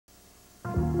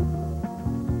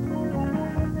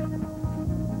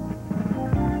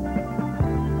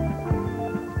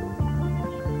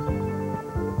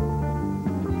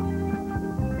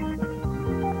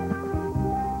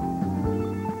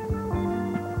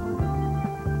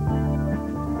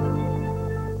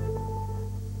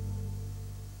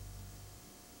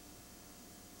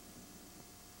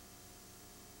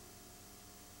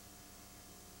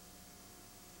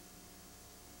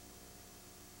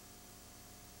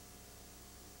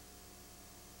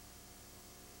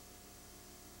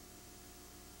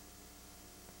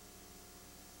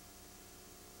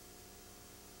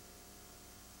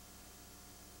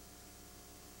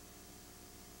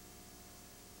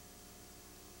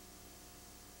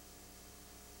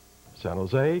San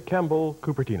Jose, Campbell,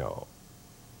 Cupertino.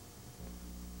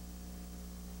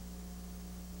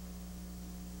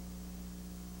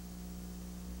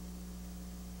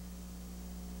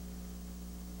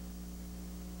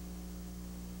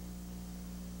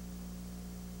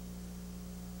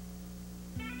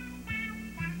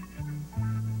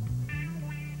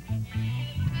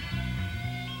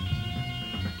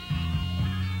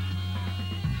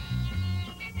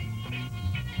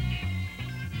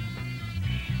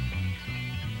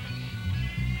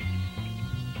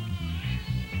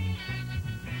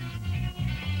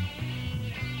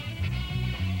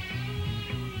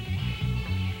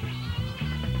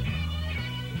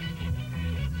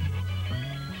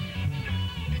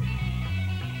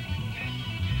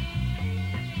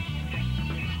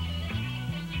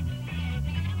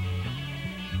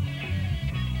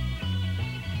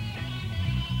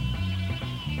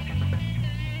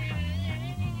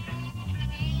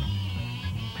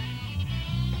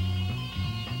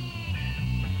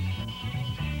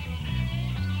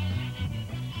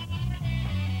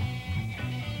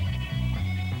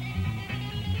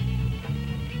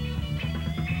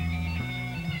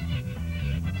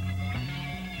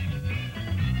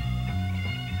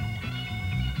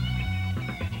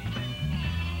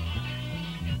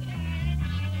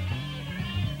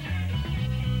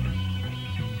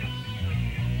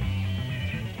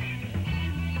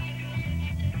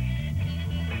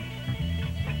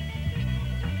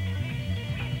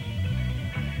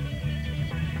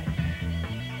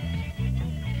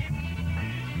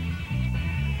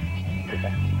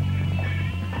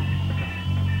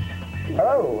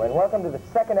 Hello, and welcome to the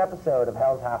second episode of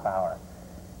Hell's Half Hour.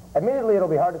 Admittedly, it'll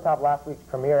be hard to top last week's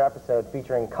premiere episode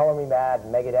featuring Color Me Mad,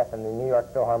 Megadeth, and the New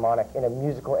York Philharmonic in a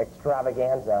musical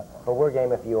extravaganza, but we're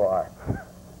game if you are.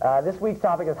 This week's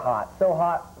topic is hot. So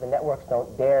hot, the networks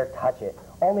don't dare touch it.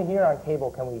 Only here on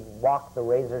cable can we walk the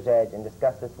razor's edge and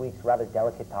discuss this week's rather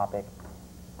delicate topic,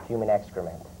 human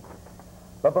excrement.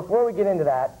 But before we get into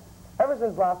that, ever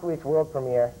since last week's world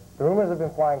premiere, the rumors have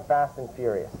been flying fast and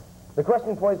furious. The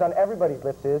question poised on everybody's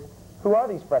lips is, who are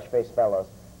these fresh-faced fellows,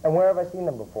 and where have I seen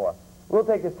them before? We'll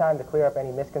take this time to clear up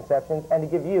any misconceptions and to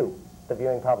give you, the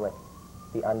viewing public,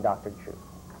 the undoctored truth.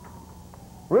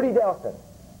 Rudy Delson.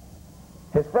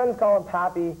 His friends call him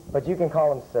Pappy, but you can call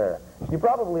him Sir. You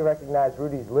probably recognize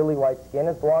Rudy's lily-white skin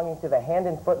as belonging to the hand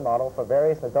and foot model for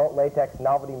various adult latex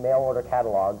novelty mail-order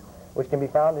catalogs, which can be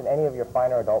found in any of your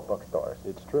finer adult bookstores.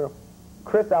 It's true.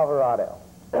 Chris Alvarado.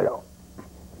 Hello.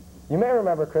 You may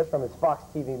remember Chris from his Fox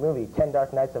TV movie, 10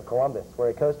 Dark Nights of Columbus, where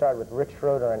he co-starred with Rick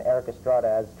Schroeder and Eric Estrada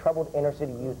as troubled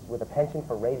inner-city youths with a penchant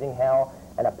for raising hell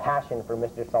and a passion for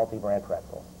Mr. Salty Brand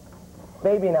pretzels.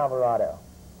 Fabian Alvarado,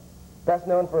 best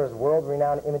known for his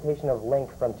world-renowned imitation of Link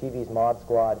from TV's Mod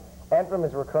Squad, and from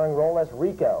his recurring role as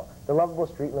Rico, the lovable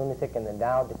street lunatic in the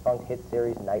now-defunct hit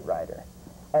series Knight Rider.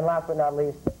 And last but not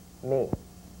least, me,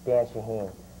 Dan Shahin,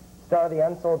 star of the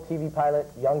unsold TV pilot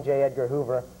Young J. Edgar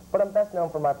Hoover, but I'm best known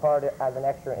for my part as an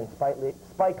extra in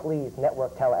Spike Lee's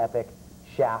network tele-epic,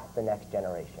 Shaft: The Next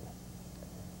Generation.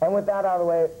 And with that out of the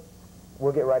way,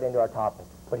 we'll get right into our topic.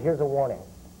 But here's a warning.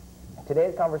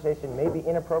 Today's conversation may be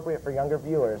inappropriate for younger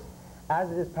viewers, as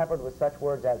it is peppered with such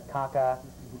words as caca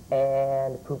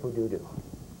and poo-poo-doo-doo.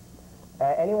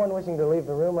 Anyone wishing to leave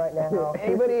the room right now?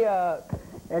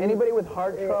 Anybody with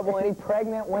heart trouble? Any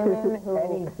pregnant women?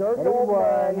 Any dirt old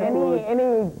men?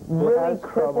 Any really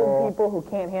crippled people who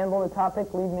can't handle the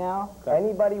topic? Leave now.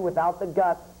 Anybody without the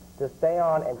guts to stay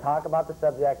on and talk about the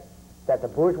subject that the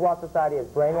bourgeois society has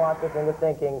brainwashed us into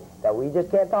thinking that we just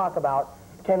can't talk about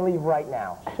can leave right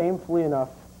now. Shamefully enough,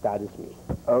 that is me.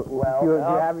 Well, do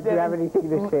you have anything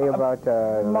to say about...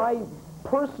 My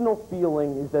personal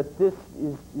feeling is that this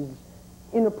is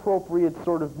inappropriate,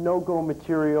 sort of no-go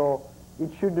material. It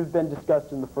shouldn't have been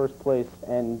discussed in the first place,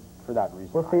 and for that reason.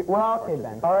 We'll see. Well, okay,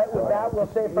 Ben. All right, with that, we'll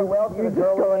say farewell to You the just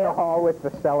girl go in the camp. hall with the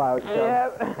sellout.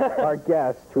 Our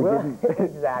guest who didn't.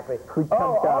 Exactly. Who jumped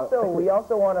out. Also, we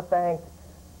also want to thank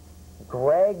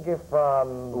Greg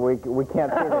from We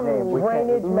can't say the name. We can't.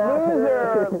 Drainage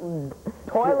Master, Loser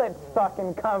toilet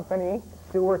sucking company.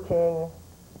 Sewer King,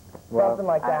 Well, something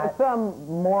like that. Some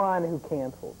moron who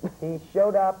canceled. He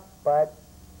showed up, but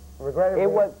regrettably, It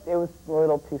was a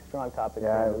little too strong topic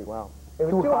Yeah, for it him was- as well. it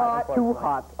was too hot. Too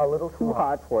hot. A little Too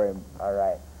hot for him. All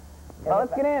right. Well,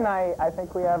 let's get in. I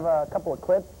think we have a couple of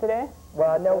clips today.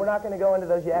 Well, no, we're not going to go into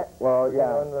those yet. Well, We're gonna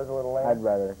go yeah. into those a little later. I'd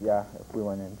rather, yeah, if we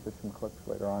went into some clips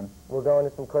later on. We'll go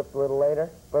into some clips a little later.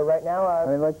 But right now, I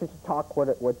mean, let's just talk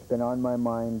what's been on my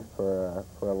mind for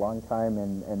a long time,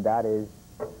 and that is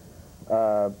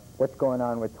what's going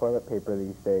on with toilet paper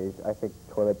these days. I think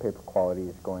toilet paper quality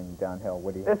is going downhill.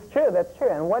 What do you? That's true. That's true.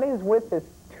 And what is with this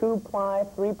 2-ply,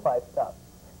 3-ply stuff?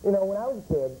 you know, when I was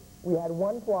a kid, we had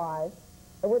one ply.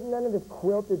 There wasn't none of this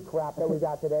quilted crap that we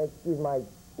got today. Excuse my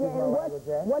language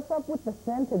there. What's up with the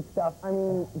scented stuff? I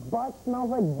mean, butt smells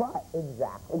like butt.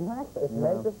 Exactly. Exactly. It's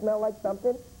meant to smell like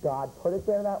something. God put it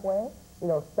there that way. You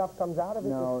know, stuff comes out of it.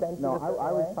 No, it's scented no, a certain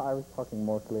way. I was talking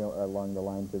mostly along the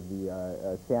lines of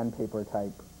the sandpaper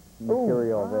type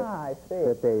material I see.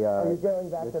 that they. Are you going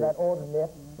back to that old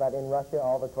myth that in Russia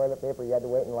all the toilet paper you had to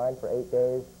wait in line for 8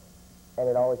 days, and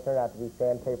it always turned out to be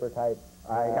sandpaper type?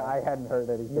 I hadn't heard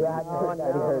anything. You hadn't heard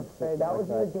that? heard That was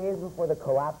in the days before the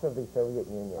collapse of the Soviet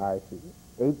Union. I see.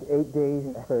 Eight days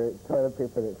for toilet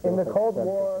paper. That In the feels like Cold sandpaper.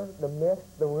 War, the myths,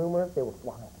 the rumors, they were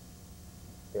flying.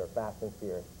 They were fast and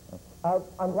furious.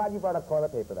 I'm glad you brought up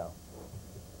toilet paper, though,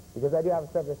 because I do have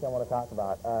a subject I want to talk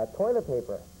about. Toilet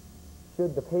paper.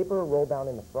 Should the paper roll down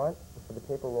in the front, or should the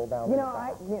paper roll down in the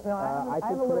back? I have I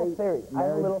a little think theory. I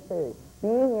have a little theory.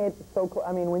 Being it so close,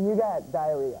 I mean, when you got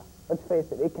diarrhea, let's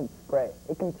face it, it can spray.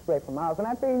 It can spray for miles. And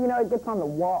I figure, you know, it gets on the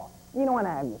wall. You don't want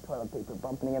to have your toilet paper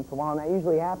bumping against the wall, and that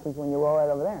usually happens when you roll right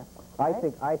over there. I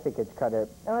think it's cut it.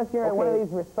 Unless you're one of these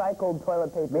recycled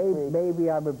toilet paper freaks.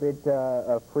 Maybe I'm a bit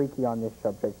freaky on this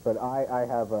subject, but I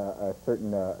have a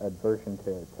certain aversion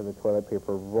to the toilet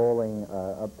paper rolling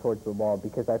up towards the wall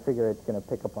because I figure it's going to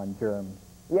pick up on germs.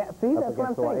 Yeah, see, up that's what I'm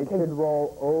against the wall. saying. It should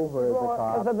roll over the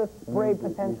top. Because of the spray You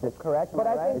potential, just- correct? But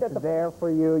I think right? that It's there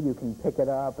for you. You can pick it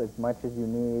up as much as you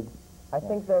need. I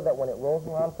think, though, that when it rolls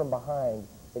around from behind,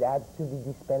 it adds to the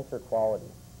dispenser quality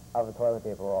of a toilet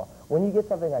paper roll. When you get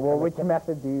something like Well, which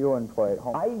method do you employ at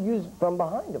home? I use from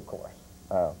behind, of course.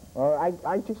 Oh. Well, I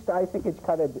think it's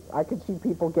cut it. I could see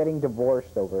people getting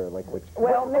divorced over like which.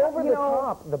 Well, now, over you the know-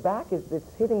 top, the back it's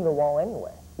hitting the wall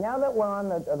anyway. Now that we're on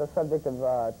the subject of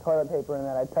toilet paper and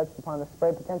that I touched upon the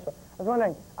spray potential, I was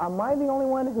wondering, am I the only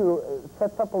one who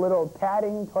sets up a little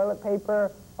padding toilet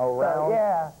paper Around?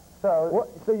 yeah. So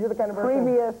So you're the kind of person.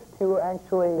 previous to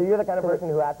actually So you're the kind of person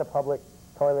who at the public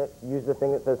toilet use the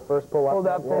thing that says first pull up, pulled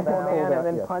up, then pulled down. down, and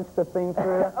then yes. punch the thing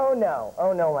through. Oh no,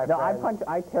 my No, friend.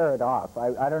 I tear it off.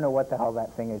 I don't know what the hell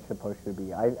that thing is supposed to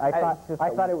be. I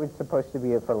thought it was supposed to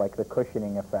be for like the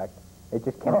cushioning effect. It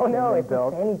just can't Oh no, be it's a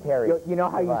built. sanitary. You know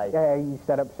how device. you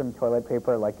set up some toilet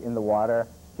paper like in the water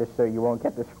just so you won't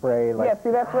get the spray like Yeah,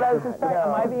 see, that's what I was just talking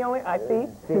about. Am I the only? I see.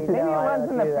 Maybe it no, I runs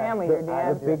don't in the do that. family here, the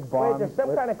Dan. big Wait, bomb. there's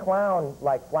some kind of clown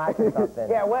like flashing something.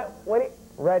 Yeah, what?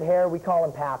 Red hair, we call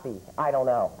him Pappy. I don't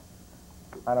know.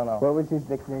 What was his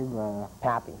nickname?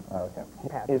 Pappy. Oh,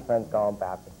 okay. His friends call him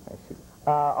Pappy. I see.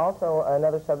 Also,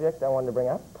 another subject I wanted to bring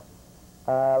up.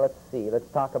 Let's see. Let's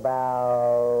talk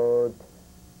about.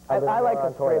 a little I more like the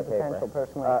on spray toilet paper. potential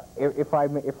personally. If I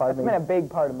It's been a big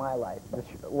part of my life.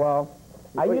 well,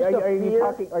 I used to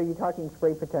fear- are you talking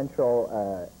spray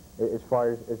potential as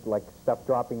far as like stuff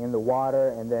dropping in the water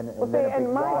and then Well, and then see, a big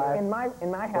blast? in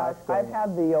my house, blast I've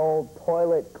had the old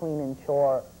toilet clean and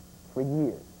chore for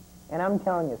years, and I'm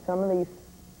telling you, some of these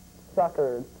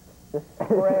suckers, the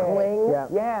spray.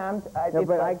 Yeah. It's but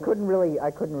like, I couldn't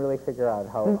really figure out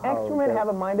how. does how excrement they- have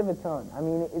a mind of its own? I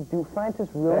mean, do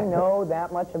scientists really know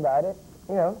that much about it?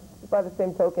 You know, by the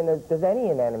same token, does any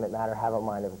inanimate matter have a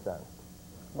mind of its own?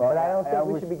 Well, But I don't think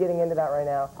we was- should be getting into that right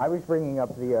now. I was bringing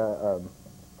up the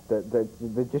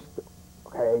just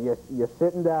okay. You're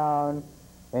sitting down,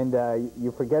 and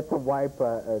you forget to wipe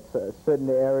a certain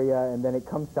area, and then it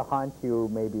comes to haunt you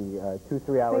maybe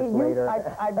 2-3 hours later.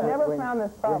 I've never when- found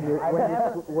this problem.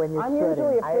 when you're I'm sweating.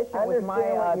 usually I efficient with my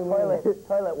understand what you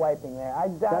toilet wiping there.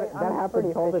 That I'm happens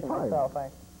pretty all the efficient time.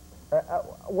 myself.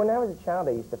 When I was a child,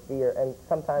 I used to fear, and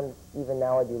sometimes even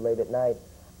now I do late at night,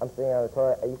 I'm sitting on the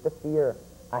toilet, I used to fear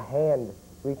a hand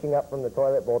reaching up from the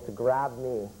toilet bowl to grab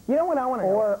me. You know what I want to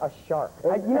know? Or a shark.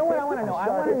 You know what I want to know? I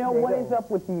want to know what Shark. is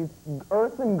up with these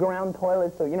earth and ground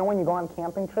toilets. So, you know when you go on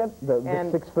camping trips? The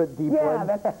 6 foot deep yeah,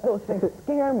 ones? those things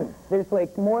scare me. There's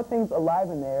like more things alive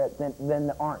in there than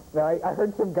there aren't. No, I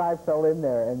heard some guy fell in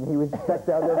there, and he was stuck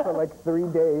down there for like 3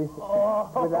 days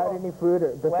without any food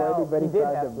before anybody he did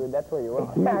found have him. food. That's where you're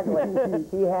wrong. Exactly.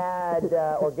 He had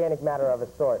organic matter of a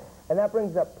sort. And that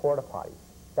brings up porta potties.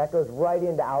 That goes right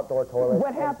into outdoor toilets.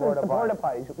 What happens to porta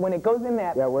potties? When it goes in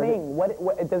that thing,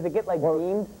 what does it get like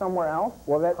beamed somewhere else?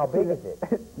 Well, How big is it?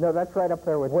 No, that's right up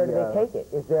there with Where do they take it?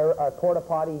 Is there a porta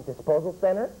potty disposal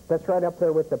center? That's right up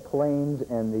there with the planes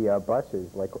and the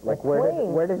buses. Like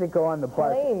where does it go on the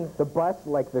bus? Planes. The bus,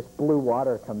 like this blue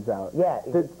water comes out. Yeah.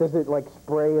 Does it like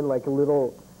spray like a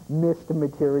little mist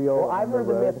material? Well, I've heard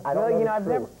the myth. I don't know I've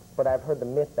the truth, but I've heard the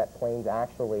myth that planes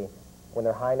actually, when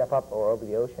they're high enough up or over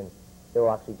the ocean, they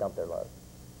will actually dump their load.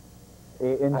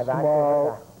 In I've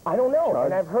small. I don't know,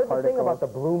 and I've heard the thing about the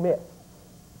blue mist.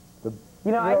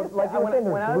 You know, I just, like you were saying,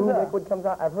 when I blue was liquid comes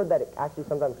out. I've heard that it actually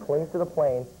sometimes clings to the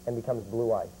plane and becomes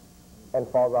blue ice and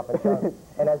falls off and chunks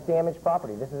and has damaged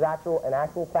property. This is an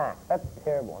actual fact. That's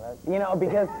terrible. You know,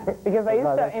 because I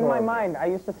used to, in my mind, I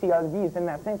used to see RVs in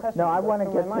that same question. No, I want to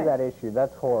get to that issue.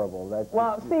 That's horrible.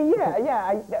 Well, see,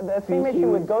 the same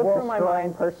issue would go through my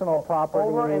mind. Personal property.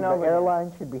 Over and over. The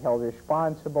airline should be held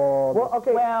responsible. Well,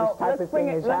 okay. This type of thing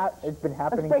it's been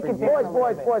happening for years.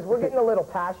 Boys, we're getting a little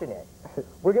passionate.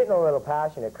 We're getting a little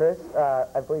passionate. Chris,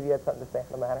 I believe you had something to say on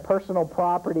the matter. Personal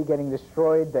property getting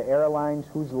destroyed, the airlines,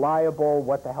 who's liable,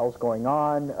 what the hell's going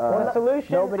on. Well, the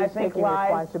solution, nobody's I think, taking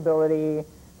responsibility,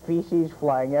 feces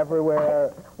flying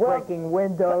everywhere, breaking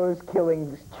windows,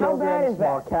 killing children,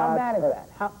 small cats. How bad is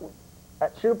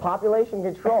that? True population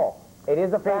control. It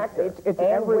is a fact. It's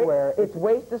everywhere. It's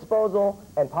waste disposal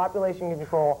and population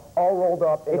control all rolled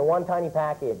up into one tiny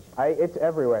package. It's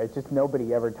everywhere. It's just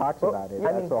nobody ever talks about it.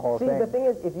 That's the whole thing. See, the thing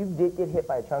is, if you did get hit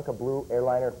by a chunk of blue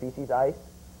airliner feces ice,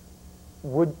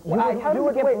 How does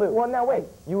it get blue? Well, now wait.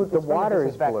 The water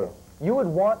is blue. You would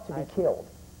want to be killed.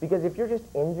 Because if you're just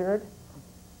injured,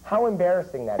 how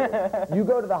embarrassing that is. You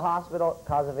go to the hospital,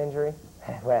 cause of injury,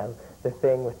 well, the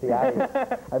thing with the ice.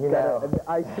 I've got an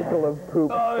icicle of poop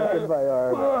stuck in my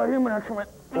arm. Human excrement.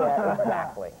 Yeah,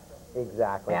 exactly.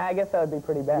 Exactly. Yeah, I guess that would be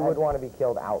pretty bad. You would want to be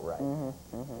killed outright.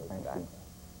 Exactly.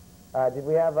 Did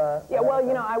we have a... Yeah, well,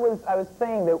 you know, I was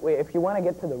saying that if you want to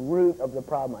get to the root of the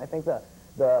problem, I think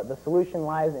the solution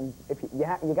lies in, if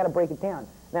you got to break it down.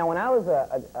 Now, when I was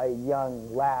a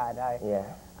young lad,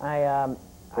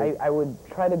 I would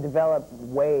try to develop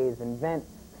ways, invent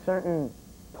certain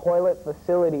toilet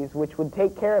facilities which would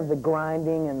take care of the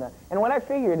grinding and what I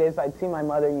figured is I'd see my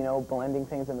mother, you know, blending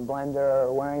things in the blender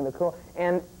or wearing the cool,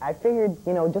 and I figured,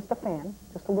 you know, just a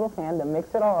little fan to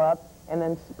mix it all up and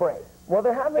then spray. Well,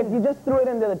 there have been... If you just threw it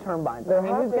into the turbines, I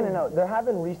mean, who's going to know? There have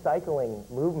been recycling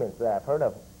movements that I've heard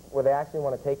of where they actually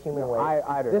want to take human waste.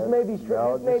 I don't this know. may be this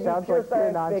sounds like pure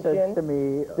science fiction to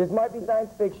me. This might be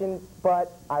science fiction, but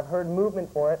I've heard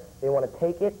movement for it. They want to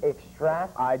take it,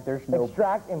 extract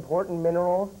important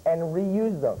minerals, and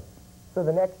reuse them. So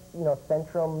the next, you know,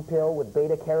 Centrum pill with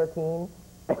beta carotene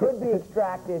could be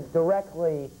extracted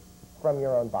directly from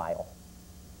your own bile.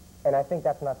 And I think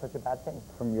that's not such a bad thing.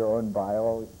 From your own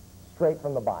bile? Straight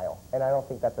from the bile. And I don't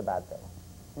think that's a bad thing.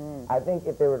 I think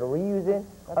if they were to reuse it,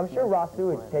 I'm sure raw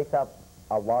sewage takes up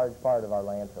a large part of our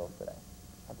landfills today.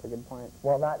 That's a good point.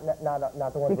 Well, not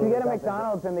the one. You can get a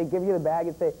McDonald's and they give you the bag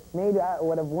and say, made out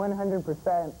of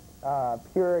 100%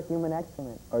 pure human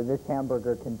excrement. Or this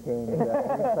hamburger contains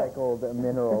recycled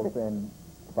minerals and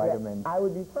vitamins. Yeah, I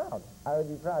would be proud. I would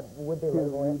be proud. Would they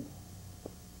label it?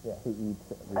 Yeah. To eat.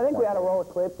 I think we ought to roll a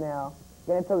clip now.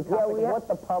 Get into the topic of what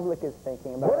the public is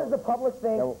thinking about. What does the public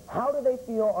think? How do they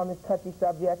feel on this touchy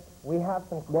subject? We have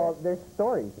some clips. Well, there's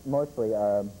stories, mostly.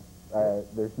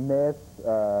 There's myths,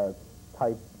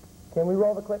 type. Can we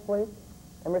roll the clip, please?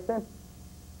 Emerson?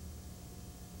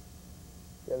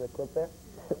 You have the clip there?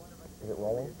 Is it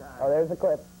rolling? Oh, there's the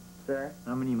clip. Sir?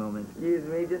 How many moments? Excuse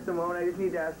me, just a moment. I just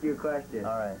need to ask you a question.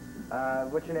 All right.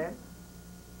 What's your name?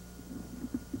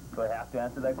 Do I have to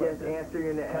answer that Just question? answer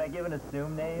your name. Can I give an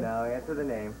assumed name? No, answer the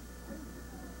name.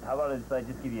 How about if I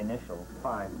just give you initials?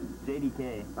 Fine.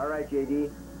 JDK. All right, JD.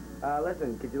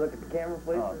 Listen, could you look at the camera,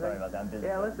 please? Oh, sorry about that. I'm busy.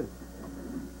 Yeah, listen.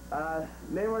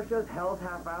 Name of our show's Hell's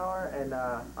Half Hour, and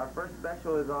our first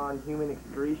special is on human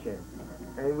excretion.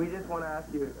 And we just want to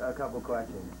ask you a couple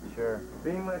questions. Sure.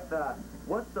 Being with,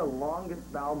 what's the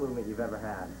longest bowel movement you've ever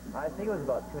had? I think it was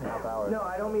about 2.5 hours. No,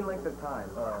 I don't mean length of time.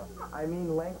 I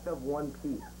mean length of one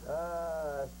piece.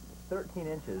 13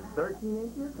 inches. 13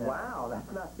 inches? Yeah. Wow,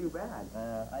 that's not too bad.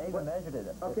 I even measured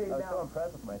it. Okay, I was now, so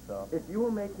impressed with myself. if you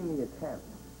were making the attempt,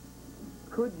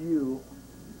 could you,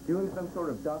 doing some sort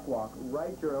of duck walk,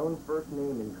 write your own first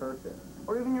name in cursive?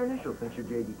 Or even your initials, since you're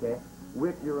JDK,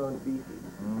 with your own feces?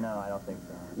 No, I don't think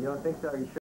so. You don't think so? Are you sure?